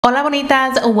Hola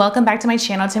bonitas, welcome back to my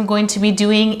channel. Today I'm going to be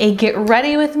doing a get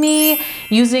ready with me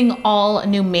using all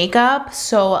new makeup.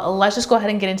 So let's just go ahead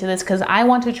and get into this because I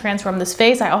want to transform this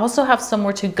face. I also have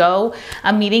somewhere to go.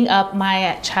 I'm meeting up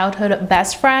my childhood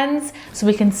best friends so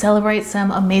we can celebrate some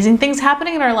amazing things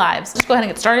happening in our lives. Let's go ahead and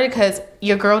get started because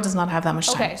your girl does not have that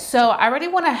much time. Okay, so I already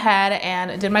went ahead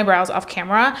and did my brows off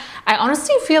camera. I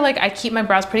honestly feel like I keep my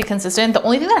brows pretty consistent. The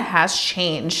only thing that has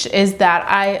changed is that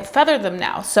I feather them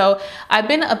now. So I've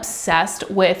been obsessed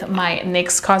with my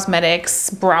NYX Cosmetics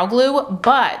brow glue,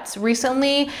 but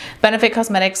recently Benefit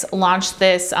Cosmetics launched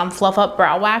this Fluff Up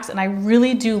Brow Wax, and I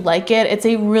really do like it. It's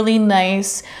a really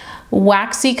nice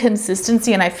waxy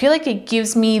consistency, and I feel like it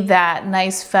gives me that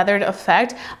nice feathered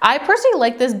effect. I personally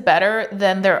like this better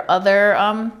than their other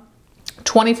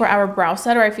 24-hour brow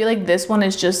setter. I feel like this one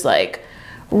is just like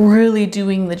really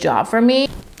doing the job for me.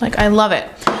 Like, I love it.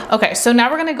 Okay, so now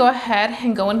we're gonna go ahead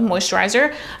and go into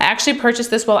moisturizer. I actually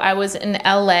purchased this while I was in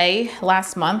LA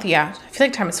last month. Yeah, I feel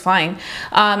like time is flying.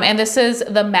 And this is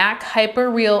the MAC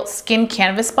Hyper Real Skin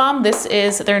Canvas Balm. This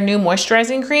is their new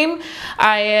moisturizing cream.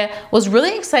 I was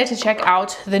really excited to check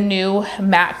out the new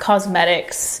MAC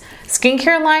Cosmetics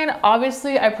skincare line.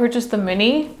 Obviously, I purchased the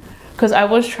mini because I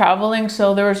was traveling,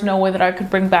 so there was no way that I could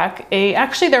bring back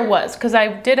actually there was, because I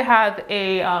did have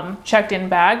a checked-in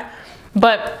bag,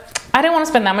 but I didn't want to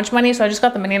spend that much money, so I just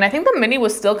got the mini, and I think the mini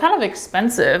was still kind of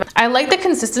expensive. I like the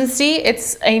consistency.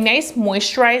 It's a nice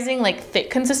moisturizing, like thick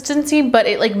consistency, but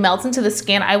it like melts into the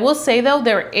skin. I will say though,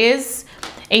 there is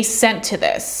a scent to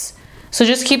this, so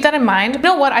just keep that in mind. You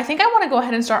know what? I think I want to go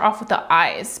ahead and start off with the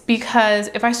eyes, because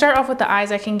if I start off with the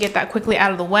eyes, I can get that quickly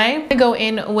out of the way. I go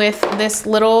in with this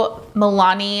little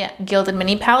Milani Gilded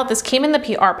Mini Palette. This came in the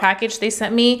PR package they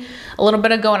sent me a little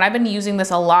bit ago, and I've been using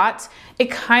this a lot. It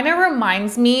kind of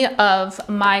reminds me of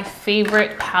my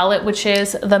favorite palette, which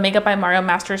is the Makeup by Mario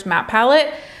Masters Matte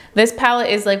Palette. This palette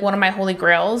is like one of my holy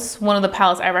grails, one of the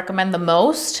palettes I recommend the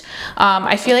most.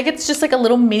 I feel like it's just like a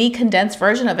little mini condensed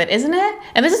version of it, isn't it?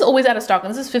 And this is always out of stock,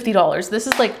 and this is $50. This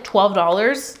is like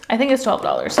 $12. I think it's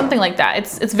 $12, something like that.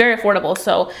 It's very affordable,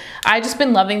 so I just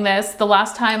been loving this. The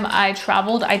last time I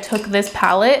traveled, I took this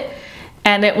palette,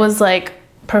 and it was like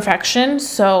perfection,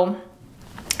 so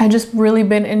I just really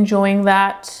been enjoying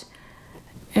that.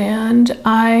 And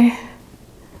I'm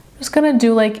just gonna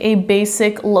do like a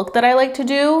basic look that I like to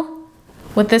do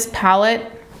with this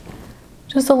palette.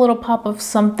 Just a little pop of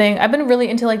something. I've been really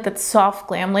into like that soft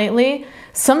glam lately.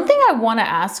 Something I wanna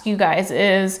ask you guys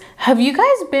is, have you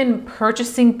guys been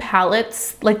purchasing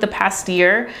palettes like the past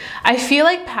year? I feel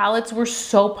like palettes were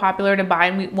so popular to buy,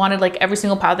 and we wanted like every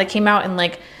single palette that came out in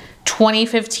like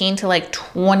 2015 to like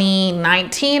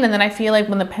 2019, and then I feel like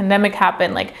when the pandemic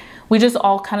happened, like we just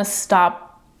all kind of stopped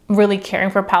really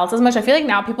caring for palettes as much. I feel like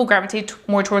now people gravitate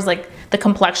more towards like the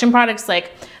complexion products,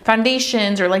 like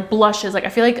foundations or like blushes. Like I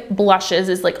feel like blushes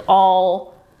is like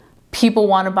all people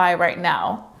want to buy right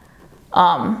now.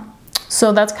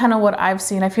 So that's kind of what I've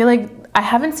seen. I feel like I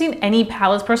haven't seen any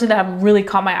palettes personally that have really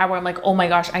caught my eye where I'm like, oh my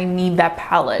gosh, I need that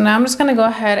palette. Now I'm just gonna go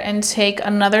ahead and take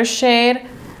another shade,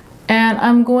 and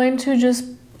I'm going to just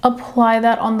apply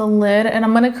that on the lid, and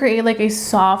I'm gonna create like a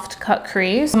soft cut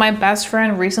crease. My best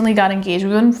friend recently got engaged.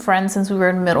 We've been friends since we were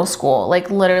in middle school, like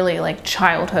literally like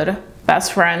childhood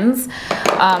best friends.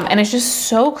 And it's just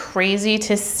so crazy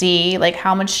to see like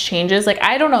how much changes. Like,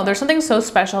 I don't know, there's something so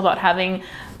special about having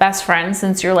best friends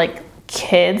since you're like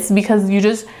kids, because you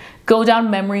just go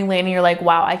down memory lane and you're like,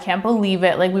 wow, I can't believe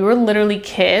it. Like, we were literally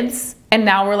kids and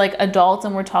now we're like adults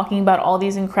and we're talking about all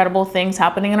these incredible things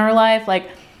happening in our life. Like,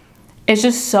 it's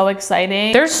just so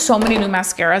exciting. There's so many new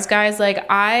mascaras, guys. Like,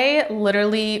 I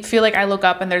literally feel like I look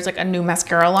up and there's like a new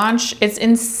mascara launch. It's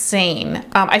insane.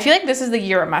 I feel like this is the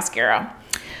year of mascara.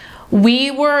 We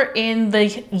were in the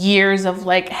years of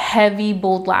like heavy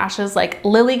bold lashes, like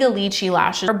Lily Ghalichi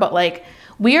lashes, but like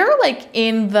we are like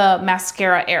in the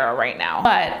mascara era right now.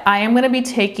 But I am gonna be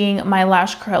taking my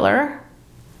lash curler,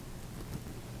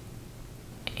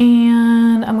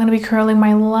 and I'm gonna be curling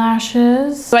my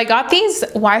lashes. So I got these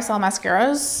YSL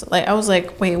mascaras. Like, I was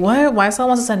like, wait, what? YSL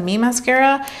wants to send me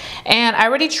mascara? And I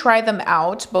already tried them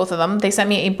out, both of them. They sent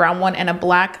me a brown one and a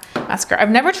black mascara.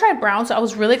 I've never tried brown, so I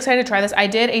was really excited to try this. I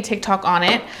did a TikTok on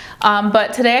it.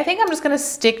 But today I think I'm just gonna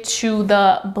stick to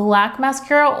the black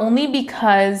mascara, only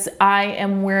because I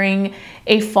am wearing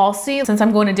a falsie. Since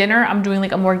I'm going to dinner, I'm doing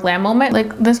like a more glam moment.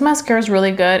 Like, this mascara is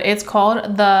really good. It's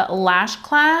called the Lash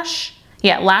Clash.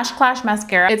 Yeah, Lash Clash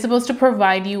mascara. It's supposed to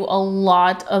provide you a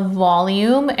lot of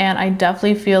volume, and I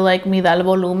definitely feel like me da el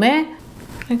volume.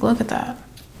 Like, look at that.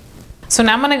 So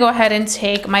now I'm gonna go ahead and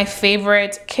take my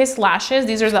favorite Kiss lashes.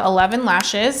 These are the 11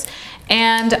 lashes.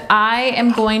 And I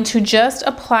am going to just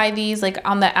apply these like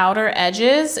on the outer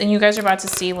edges. And you guys are about to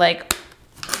see, like,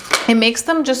 it makes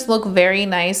them just look very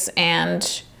nice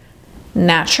and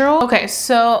natural. Okay,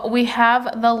 so we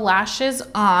have the lashes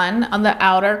on the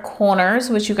outer corners,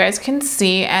 which you guys can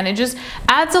see, and it just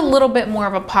adds a little bit more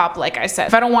of a pop. Like I said,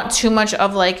 if I don't want too much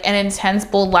of like an intense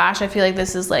bold lash, I feel like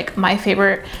this is like my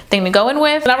favorite thing to go in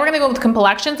with. Now we're gonna go with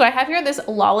complexion. So I have here this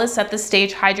Lawless Set the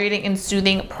Stage Hydrating and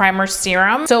Soothing Primer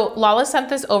Serum. So Lawless sent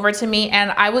this over to me,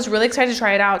 and I was really excited to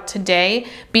try it out today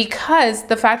because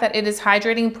the fact that it is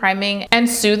hydrating, priming, and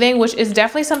soothing, which is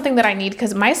definitely something that I need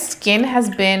because my skin has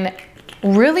been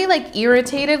really like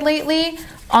irritated lately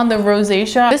on the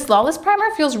rosacea. This Lawless primer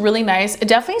feels really nice. It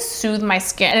definitely soothed my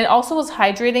skin, and it also was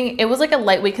hydrating. It was like a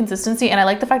lightweight consistency, and I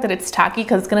like the fact that it's tacky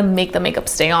because it's gonna make the makeup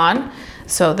stay on.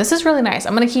 So this is really nice.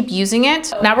 I'm gonna keep using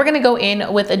it. Now we're gonna go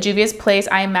in with a Juvia's Place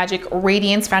I Am Magic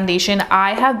Radiance Foundation.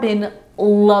 I have been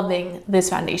loving this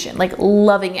foundation, like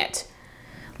loving it.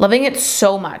 Loving it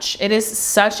so much. It is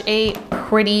such a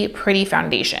pretty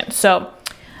foundation. So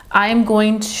I'm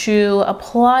going to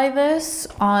apply this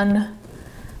on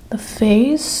the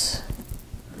face.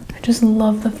 I just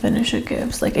love the finish it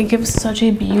gives. Like, it gives such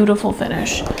a beautiful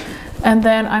finish. And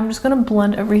then I'm just gonna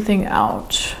blend everything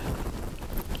out.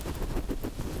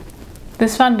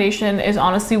 This foundation is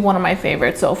honestly one of my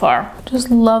favorites so far. Just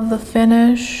love the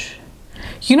finish.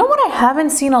 You know what I haven't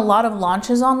seen a lot of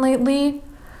launches on lately?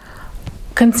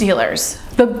 Concealers.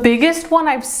 The biggest one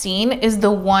I've seen is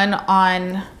the one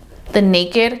on the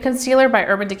Naked concealer by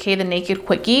Urban Decay, the Naked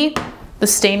Quickie, the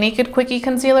Stay Naked Quickie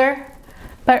concealer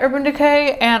by Urban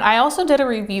Decay. And I also did a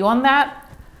review on that.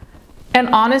 And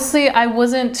honestly, I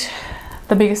wasn't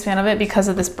the biggest fan of it because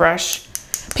of this brush.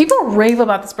 People rave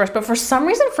about this brush, but for some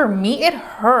reason for me, it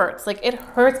hurts. Like, it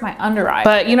hurts my under eye.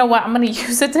 But you know what? I'm gonna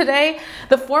use it today.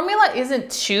 The formula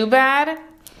isn't too bad.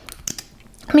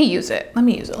 Let me use it. Let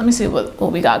me see what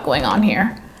we got going on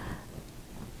here.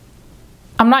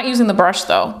 I'm not using the brush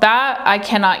though. That I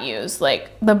cannot use. Like,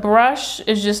 the brush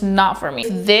is just not for me.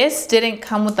 If this didn't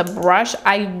come with the brush,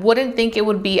 I wouldn't think it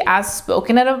would be as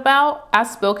spoken about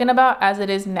as it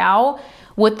is now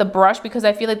with the brush, because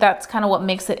I feel like that's kind of what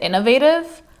makes it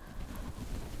innovative.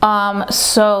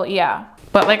 So yeah.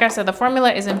 But like I said, the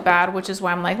formula isn't bad, which is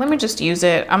why I'm like, let me just use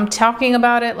it. I'm talking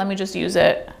about it, let me just use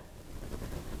it.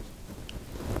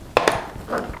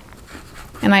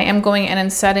 And I am going in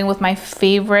and setting with my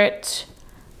favorite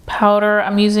powder.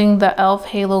 I'm using the e.l.f.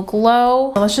 Halo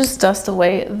Glow. Let's just dust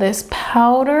away this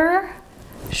powder,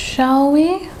 shall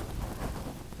we?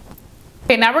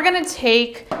 Okay, now we're gonna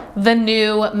take the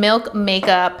new Milk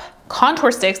Makeup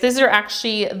contour sticks. These are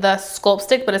actually the sculpt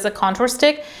stick, but it's a contour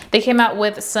stick. They came out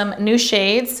with some new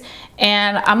shades,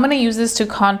 and I'm gonna use this to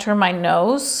contour my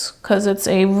nose because it's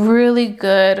a really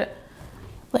good,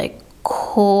 like,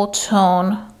 cool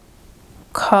tone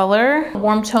color.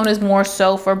 Warm tone is more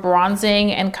so for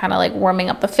bronzing and kind of like warming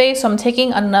up the face. So I'm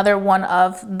taking another one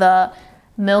of the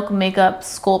Milk Makeup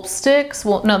sculpt sticks.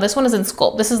 Well, no, this one isn't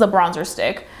sculpt. This is the bronzer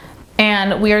stick.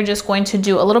 And we are just going to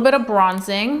do a little bit of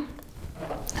bronzing.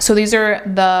 So these are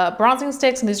the bronzing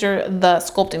sticks and these are the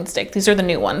sculpting stick. These are the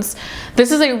new ones.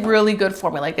 This is a really good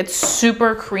formula. Like, it's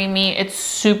super creamy. It's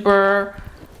super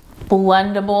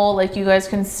blendable. Like, you guys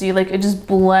can see, like, it just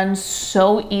blends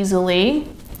so easily.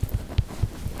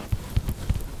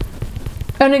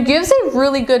 And it gives a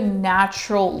really good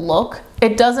natural look.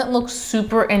 It doesn't look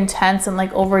super intense and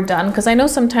like overdone, because I know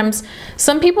sometimes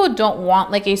some people don't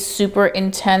want like a super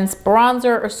intense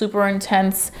bronzer or super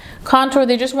intense contour.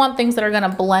 They just want things that are gonna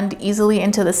blend easily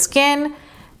into the skin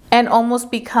and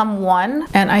almost become one.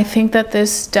 And I think that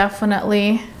this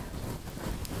definitely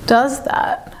does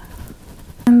that.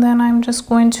 And then I'm just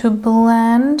going to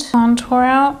blend contour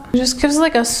out. It just gives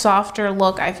like a softer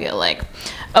look, I feel like.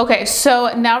 Okay,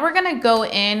 so now we're gonna go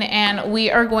in and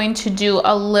we are going to do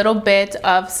a little bit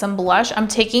of some blush. I'm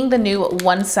taking the new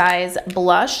One Size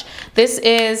blush. This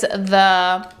is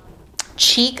the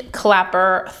Cheek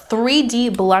Clapper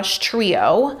 3D Blush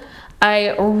Trio.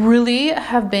 I really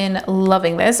have been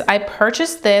loving this. I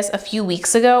purchased this a few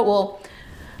weeks ago. Well,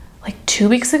 like 2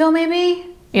 weeks ago maybe?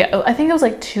 Yeah, I think it was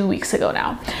like 2 weeks ago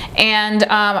now. And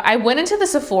I went into the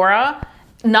Sephora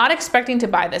not expecting to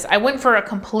buy this. I went for a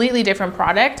completely different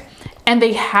product and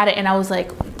they had it and I was like,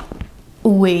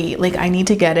 wait, like I need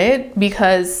to get it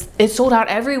because it sold out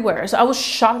everywhere. So I was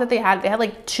shocked that they had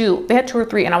like two or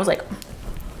three and I was like,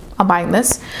 I'm buying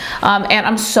this. And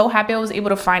I'm so happy I was able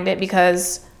to find it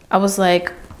because I was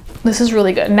like, this is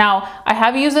really good. Now, I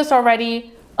have used this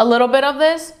already a little bit of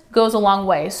this goes a long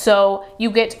way. So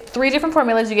you get 3 different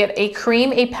formulas. You get a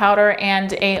cream, a powder,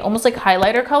 and a almost like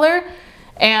highlighter color.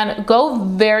 And go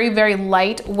very, very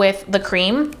light with the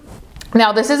cream.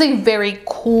 Now this is a very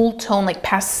cool tone, like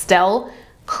pastel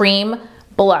cream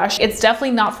blush. It's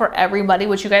definitely not for everybody,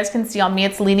 which you guys can see on me.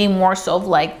 It's leaning more so of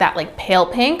like that like pale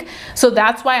pink. So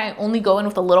that's why I only go in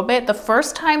with a little bit. The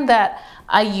first time that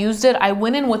I used it, I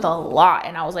went in with a lot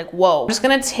and I was like, whoa. I'm just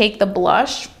gonna take the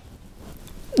blush,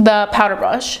 the powder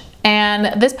brush,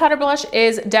 and this powder blush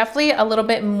is definitely a little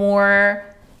bit more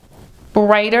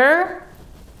brighter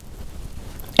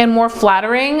and more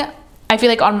flattering, I feel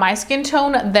like, on my skin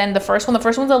tone than the first one. The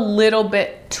first one's a little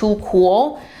bit too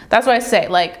cool. That's what I say,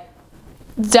 like,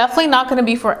 definitely not gonna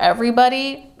be for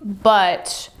everybody,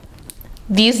 but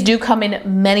these do come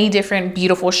in many different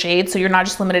beautiful shades, so you're not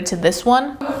just limited to this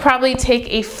one. Probably take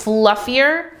a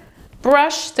fluffier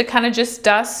brush to kind of just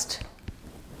dust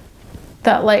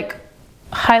that like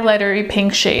highlighter-y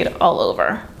pink shade all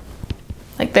over.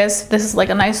 Like this. This is like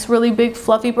a nice, really big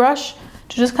fluffy brush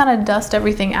to just kind of dust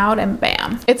everything out, and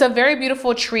bam. It's a very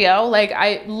beautiful trio. Like,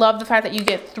 I love the fact that you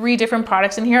get 3 different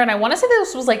products in here, and I want to say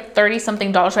this was like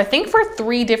 $30-something. So I think for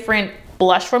 3 different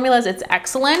blush formulas, it's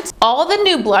excellent. All the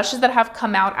new blushes that have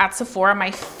come out at Sephora,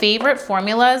 my favorite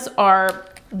formulas are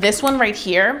this one right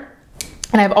here.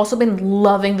 And I've also been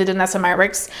loving the Danessa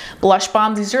Myricks blush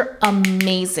bombs. These are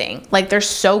amazing. Like, they're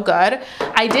so good.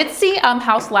 I did see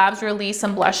House Labs release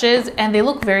some blushes and they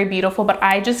look very beautiful, but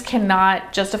I just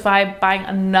cannot justify buying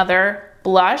another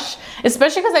blush,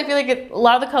 especially because I feel like a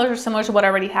lot of the colors are similar to what I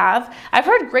already have. I've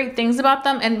heard great things about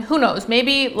them, and who knows,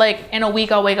 maybe like in a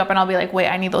week I'll wake up and I'll be like, wait,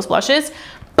 I need those blushes.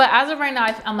 But as of right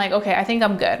now, I'm like, okay, I think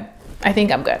I'm good. I think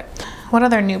I'm good. What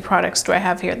other new products do I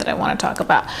have here that I want to talk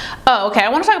about? Oh, okay, I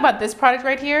want to talk about this product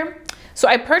right here. So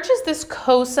I purchased this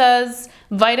Kosas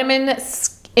Vitamin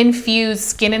Infused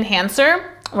Skin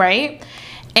Enhancer, right?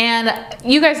 And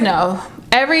you guys know,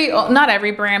 not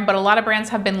every brand, but a lot of brands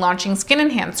have been launching skin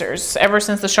enhancers ever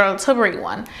since the Charlotte Tilbury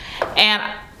one. And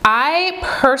I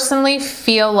personally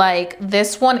feel like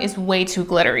this one is way too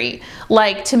glittery.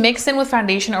 Like, to mix in with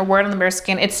foundation or wear it on the bare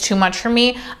skin, it's too much for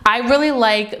me. I really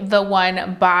like the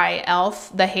one by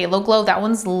e.l.f., the Halo Glow. That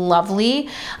one's lovely.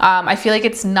 I feel like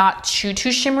it's not too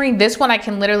shimmery. This one, I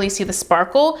can literally see the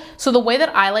sparkle. So the way that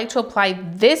I like to apply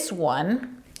this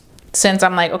one, since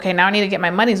I'm like, okay, now I need to get my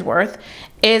money's worth,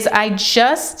 is I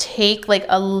just take like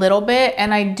a little bit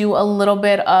and I do a little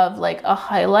bit of like a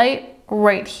highlight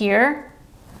right here.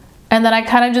 And then I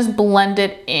kind of just blend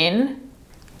it in.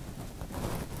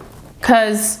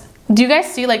 Cause do you guys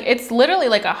see, like, it's literally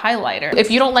like a highlighter. If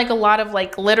you don't like a lot of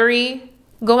like glittery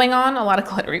going on,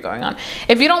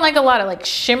 if you don't like a lot of like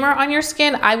shimmer on your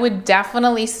skin, I would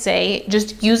definitely say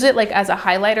just use it like as a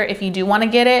highlighter if you do want to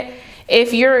get it.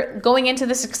 If you're going into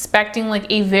this expecting like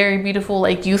a very beautiful,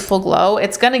 like youthful glow,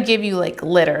 it's gonna give you like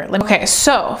glitter. Okay,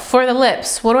 so for the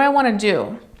lips, what do I want to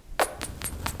do?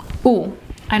 Ooh,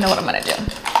 I know what I'm gonna do.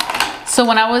 So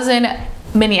when I was in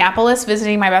Minneapolis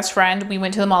visiting my best friend, we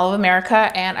went to the Mall of America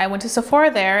and I went to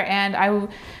Sephora there and I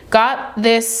got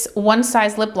this one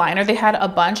size lip liner. They had a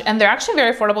bunch and they're actually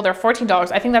very affordable. They're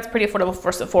 $14. I think that's pretty affordable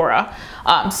for Sephora.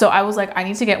 So I was like, I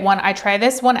need to get one. I tried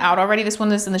this one out already. This one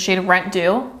is in the shade Rent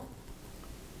Due.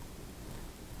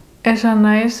 It's a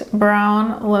nice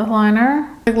brown lip liner.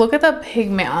 Like, look at the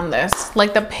pigment on this.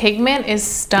 Like, the pigment is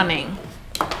stunning.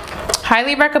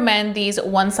 Highly recommend these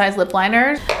one size lip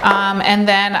liners. And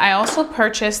then I also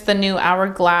purchased the new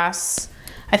Hourglass.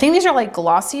 I think these are like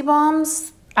glossy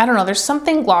bombs. I don't know, there's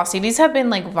something glossy. These have been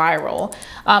like viral.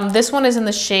 This one is in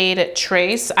the shade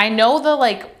Trace. I know the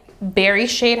like berry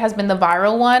shade has been the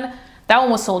viral one. That one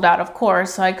was sold out, of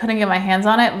course, so I couldn't get my hands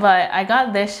on it, but I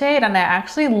got this shade and I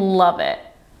actually love it.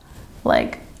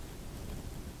 Like,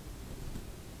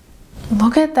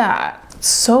 look at that. It's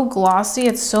so glossy,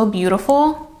 it's so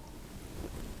beautiful.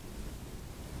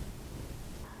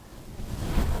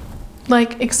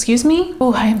 Like, excuse me?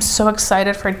 Oh, I am so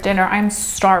excited for dinner. I'm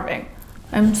starving.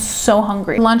 I'm so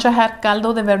hungry. Lunch, I had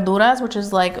caldo de verduras, which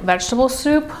is like vegetable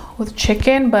soup with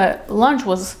chicken, but lunch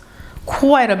was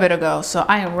quite a bit ago, so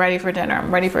I am ready for dinner.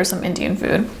 I'm ready for some Indian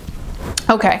food.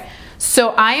 Okay, so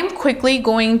I am quickly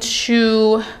going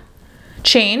to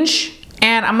change,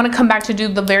 and I'm gonna come back to do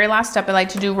the very last step I like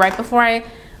to do right before I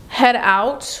head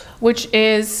out, which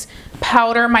is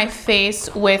powder my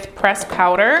face with pressed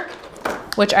powder,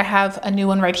 which I have a new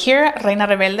one right here, Reina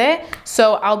Rebelde.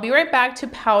 So I'll be right back to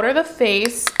powder the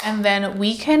face and then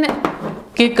we can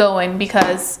get going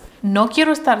because no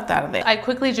quiero estar tarde. I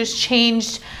quickly just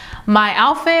changed my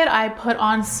outfit. I put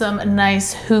on some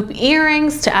nice hoop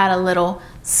earrings to add a little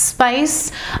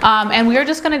spice. And we are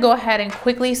just gonna go ahead and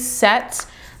quickly set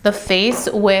the face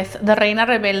with the Reina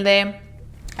Rebelde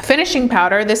finishing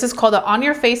powder. This is called the On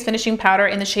Your Face finishing powder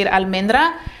in the shade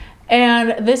Almendra.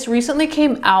 And this recently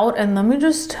came out, and let me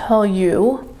just tell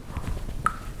you,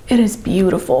 it is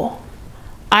beautiful.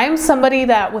 I'm somebody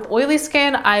that with oily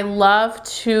skin, I love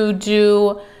to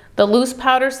do the loose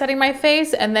powder setting my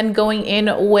face and then going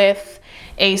in with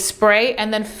a spray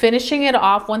and then finishing it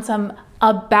off once I'm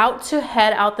about to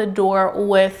head out the door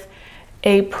with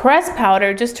a press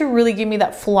powder, just to really give me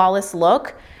that flawless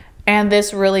look. And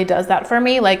this really does that for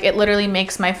me. Like, it literally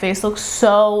makes my face look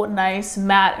so nice,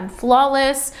 matte, and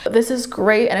flawless. This is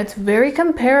great, and it's very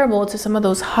comparable to some of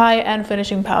those high-end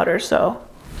finishing powders. So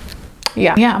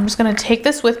yeah, I'm just gonna take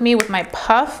this with me with my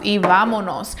puff y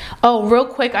vámonos. Oh, real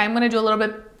quick, I'm gonna do a little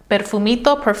bit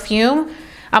perfumito, perfume.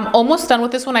 I'm almost done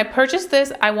with this one. I purchased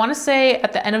this, I wanna say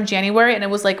at the end of January, and it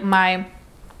was like my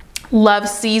love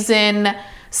season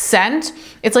scent.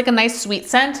 It's like a nice sweet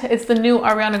scent. It's the new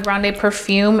Ariana Grande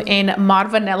perfume in Mod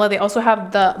Vanilla. They also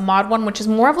have the Mod one, which is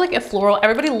more of like a floral.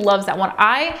 Everybody loves that one.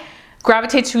 I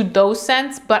gravitate to those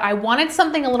scents, but I wanted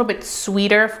something a little bit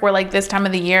sweeter for like this time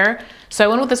of the year. So I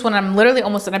went with this one, and I'm literally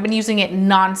almost done. I've been using it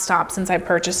nonstop since I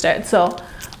purchased it. So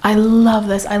I love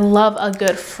this. I love a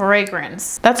good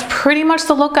fragrance. That's pretty much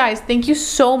the look, guys. Thank you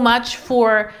so much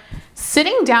for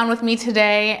sitting down with me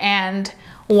today and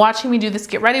watching me do this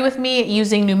get ready with me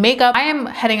using new makeup. I am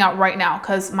heading out right now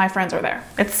because my friends are there.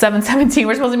 It's 7:17.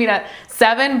 We're supposed to meet at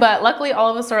 7, but luckily all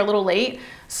of us are a little late.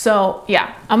 So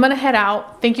yeah, I'm gonna head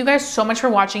out. Thank you guys so much for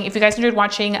watching. If you guys enjoyed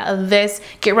watching this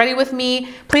get ready with me,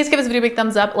 please give this video a big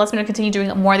thumbs up. It lets me know to continue doing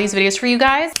more of these videos for you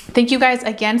guys. Thank you guys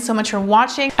again so much for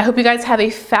watching. I hope you guys have a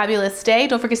fabulous day.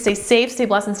 Don't forget to stay safe, stay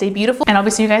blessed, and stay beautiful. And I'll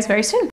be seeing you guys very soon.